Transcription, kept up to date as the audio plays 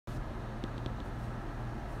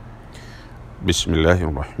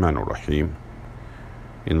Bismillahir Rahmanir Rahim.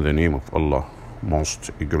 In the name of Allah,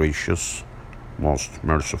 most gracious, most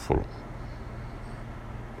merciful.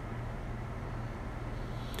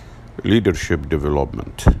 Leadership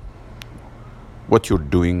development. What you're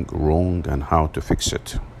doing wrong and how to fix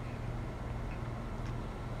it.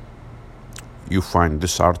 You find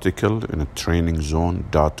this article in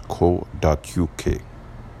trainingzone.co.uk.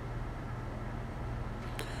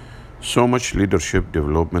 So much leadership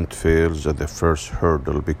development fails at the first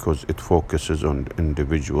hurdle because it focuses on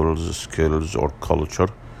individuals' skills or culture,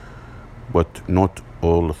 but not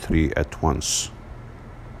all three at once.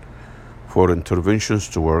 For interventions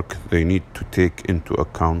to work, they need to take into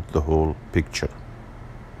account the whole picture.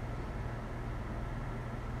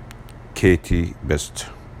 Katie Best,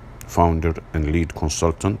 founder and lead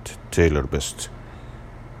consultant, Taylor Best.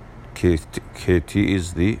 Katie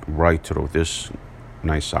is the writer of this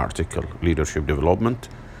nice article, Leadership Development,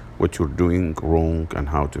 what you're doing wrong and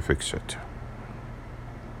how to fix it.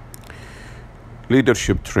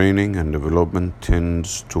 Leadership training and development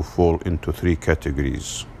tends to fall into three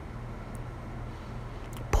categories.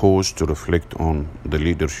 Pause to reflect on the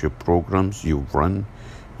leadership programs you've run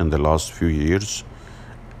in the last few years,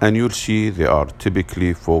 and you'll see they are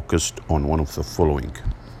typically focused on one of the following.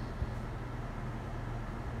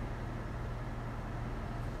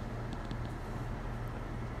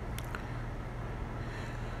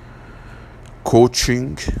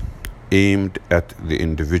 Coaching aimed at the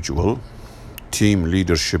individual, team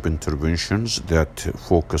leadership interventions that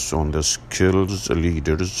focus on the skills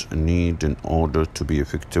leaders need in order to be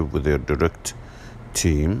effective with their direct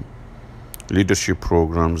team, leadership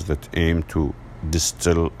programs that aim to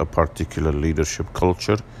distill a particular leadership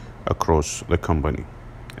culture across the company.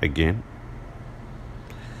 Again,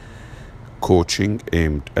 coaching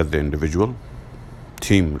aimed at the individual,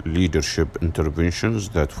 team leadership interventions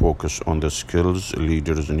that focus on the skills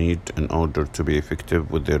leaders need in order to be effective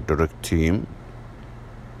with their direct team,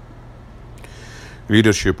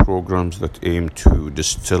 leadership programs that aim to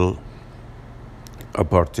distill a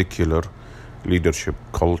particular leadership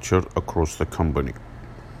culture across the company.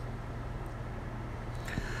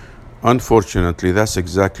 Unfortunately, that's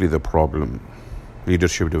exactly the problem.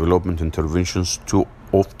 Leadership development interventions too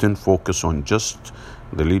often focus on just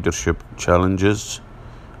the leadership challenges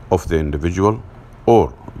of the individual,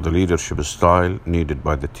 or the leadership style needed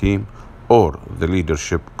by the team, or the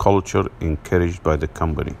leadership culture encouraged by the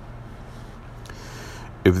company.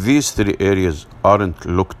 If these three areas aren't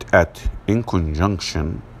looked at in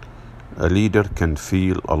conjunction, a leader can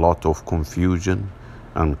feel a lot of confusion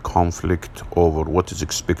and conflict over what is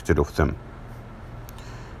expected of them.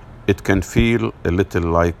 It can feel a little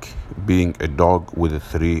like being a dog with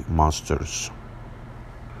three masters.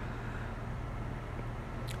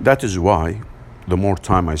 That is why the more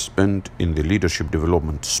time I spend in the leadership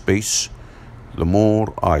development space, the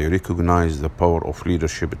more I recognize the power of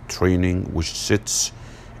leadership training, which sits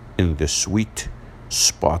in the sweet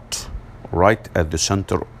spot right at the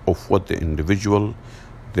center of what the individual,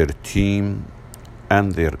 their team,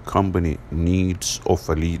 and their company needs of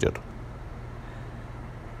a leader.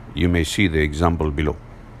 You may see the example below.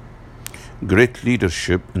 Great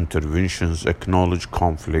leadership interventions acknowledge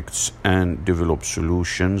conflicts and develop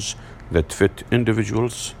solutions that fit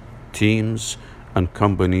individuals, teams, and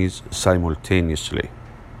companies simultaneously.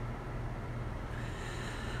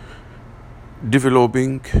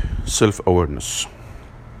 Developing self-awareness.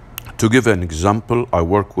 To give an example, I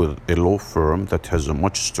work with a law firm that has a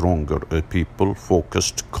much stronger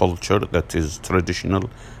people-focused culture that is traditional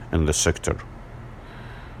in the sector.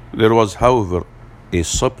 There was, however, a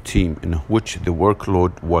sub-team in which the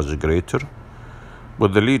workload was greater,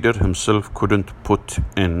 but the leader himself couldn't put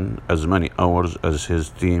in as many hours as his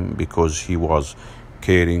team because he was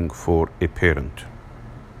caring for a parent.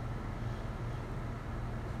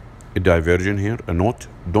 A diversion here, a note: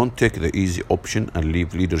 don't take the easy option and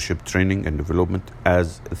leave leadership training and development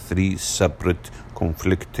as three separate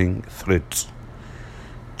conflicting threads.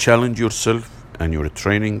 Challenge yourself and your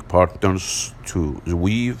training partners to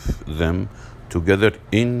weave them together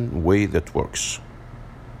in a way that works.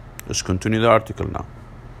 Let's continue the article now,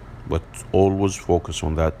 but always focus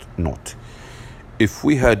on that note. If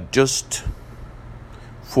we had just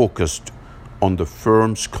focused on the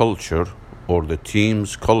firm's culture or the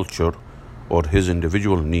team's culture or his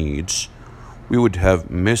individual needs, we would have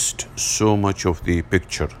missed so much of the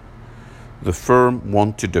picture. The firm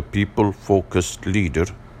wanted a people-focused leader.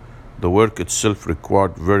 The work itself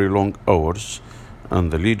required very long hours, and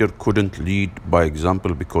the leader couldn't lead by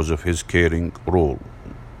example because of his caring role.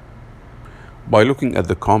 By looking at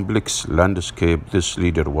the complex landscape this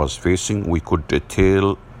leader was facing, we could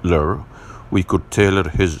tailor we could tailor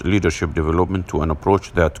his leadership development to an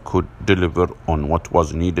approach that could deliver on what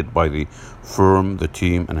was needed by the firm, the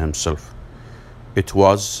team, and himself. It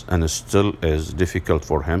was and still is difficult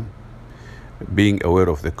for him. Being aware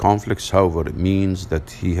of the conflicts, however, means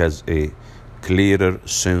that he has a clearer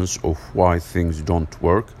sense of why things don't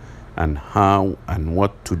work and how and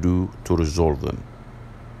what to do to resolve them.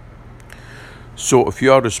 So, if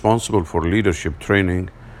you are responsible for leadership training,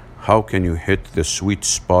 how can you hit the sweet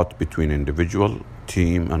spot between individual,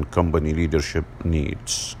 team, and company leadership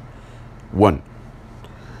needs? 1.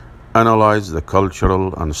 Analyze the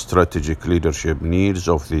cultural and strategic leadership needs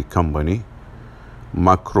of the company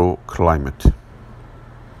macroclimate.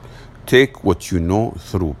 Take what you know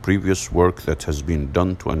through previous work that has been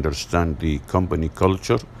done to understand the company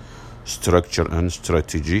culture, structure, and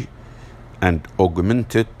strategy, and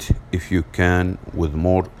augment it if you can with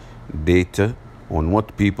more data on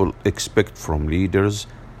what people expect from leaders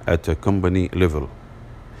at a company level.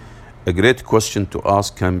 A great question to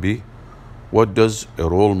ask can be, what does a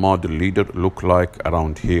role model leader look like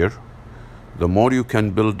around here? The more you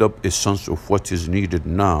can build up a sense of what is needed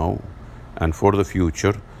now and for the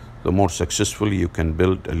future, the more successfully you can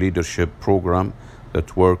build a leadership program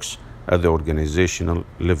that works at the organizational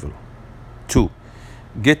level. 2.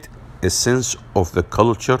 Get a sense of the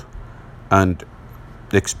culture and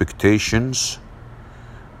expectations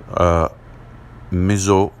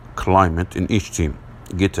mesoclimate in each team.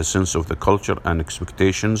 Get a sense of the culture and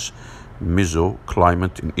expectations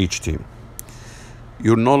mesoclimate in each team.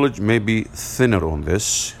 Your knowledge may be thinner on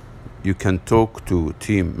this. You can talk to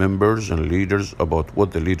team members and leaders about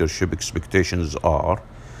what the leadership expectations are.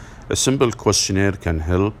 A simple questionnaire can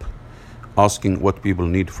help, asking what people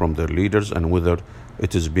need from their leaders and whether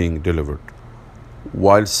it is being delivered.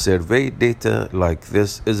 While survey data like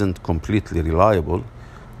this isn't completely reliable,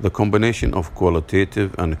 the combination of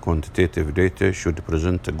qualitative and quantitative data should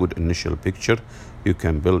present a good initial picture you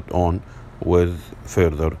can build on with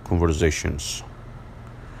further conversations.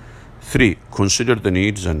 3. Consider the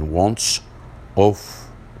needs and wants of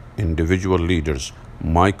individual leaders,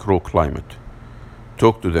 microclimate.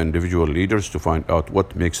 Talk to the individual leaders to find out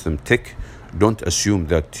what makes them tick. Don't assume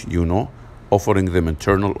that you know. Offering them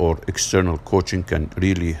internal or external coaching can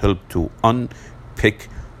really help to unpick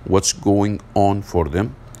what's going on for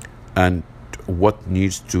them and what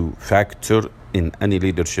needs to factor in any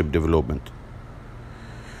leadership development.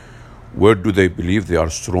 Where do they believe they are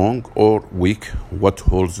strong or weak? What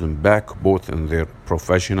holds them back both in their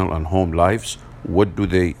professional and home lives? What do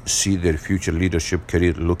they see their future leadership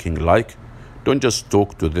career looking like? Don't just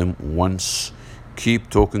talk to them once. Keep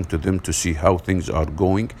talking to them to see how things are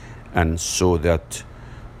going, and so that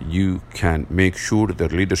you can make sure their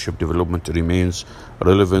leadership development remains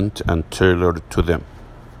relevant and tailored to them.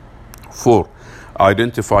 4.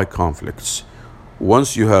 Identify conflicts.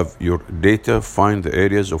 Once you have your data, find the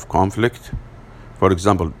areas of conflict. For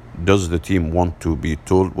example, does the team want to be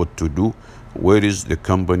told what to do? Where is the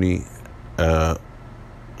company? For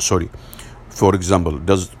example,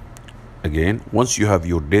 once you have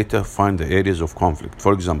your data, find the areas of conflict.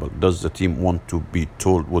 For example, does the team want to be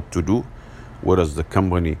told what to do, whereas the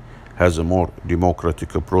company has a more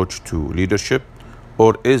democratic approach to leadership?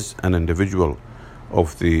 Or is an individual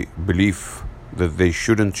of the belief that they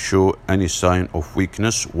shouldn't show any sign of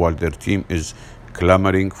weakness while their team is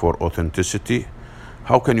clamoring for authenticity?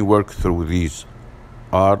 How can you work through these?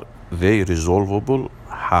 Are they resolvable?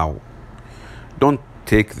 How? Don't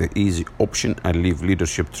take the easy option and leave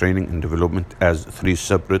leadership training and development as 3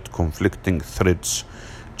 separate conflicting threads.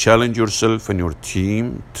 Challenge yourself and your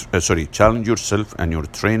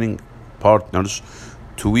training partners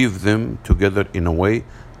to weave them together in a way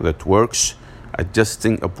that works,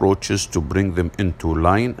 adjusting approaches to bring them into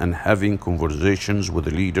line and having conversations with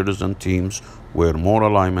the leaders and teams where more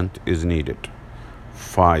alignment is needed.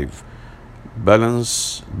 5.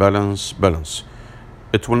 Balance.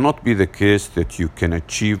 It will not be the case that you can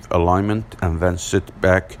achieve alignment and then sit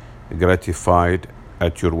back gratified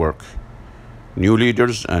at your work. New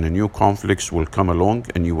leaders and new conflicts will come along,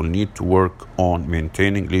 and you will need to work on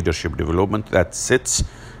maintaining leadership development that sits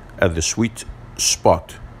at the sweet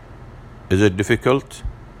spot. Is it difficult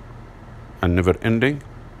and never ending?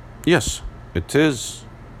 Yes, it is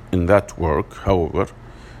in that work.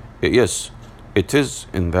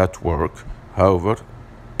 However,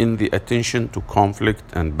 in the attention to conflict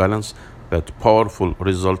and balance that powerful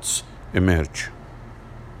results emerge.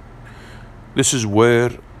 This is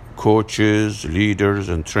where coaches, leaders,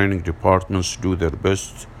 and training departments do their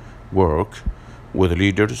best work with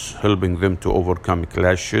leaders, helping them to overcome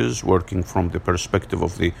clashes, working from the perspective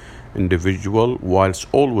of the individual, whilst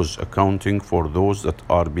always accounting for those that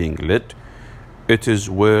are being led. It is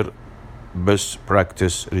where best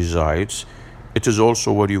practice resides. It is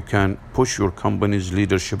also where you can push your company's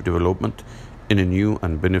leadership development in a new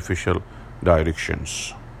and beneficial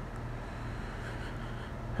directions.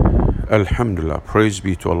 Alhamdulillah, praise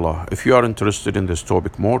be to Allah. If you are interested in this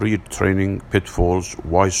topic more, read Training Pitfalls,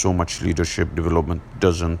 Why So Much Leadership Development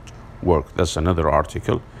Doesn't Work. That's another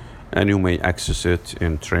article, and you may access it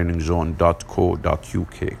in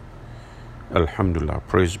trainingzone.co.uk. Alhamdulillah,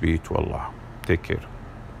 praise be to Allah. Take care.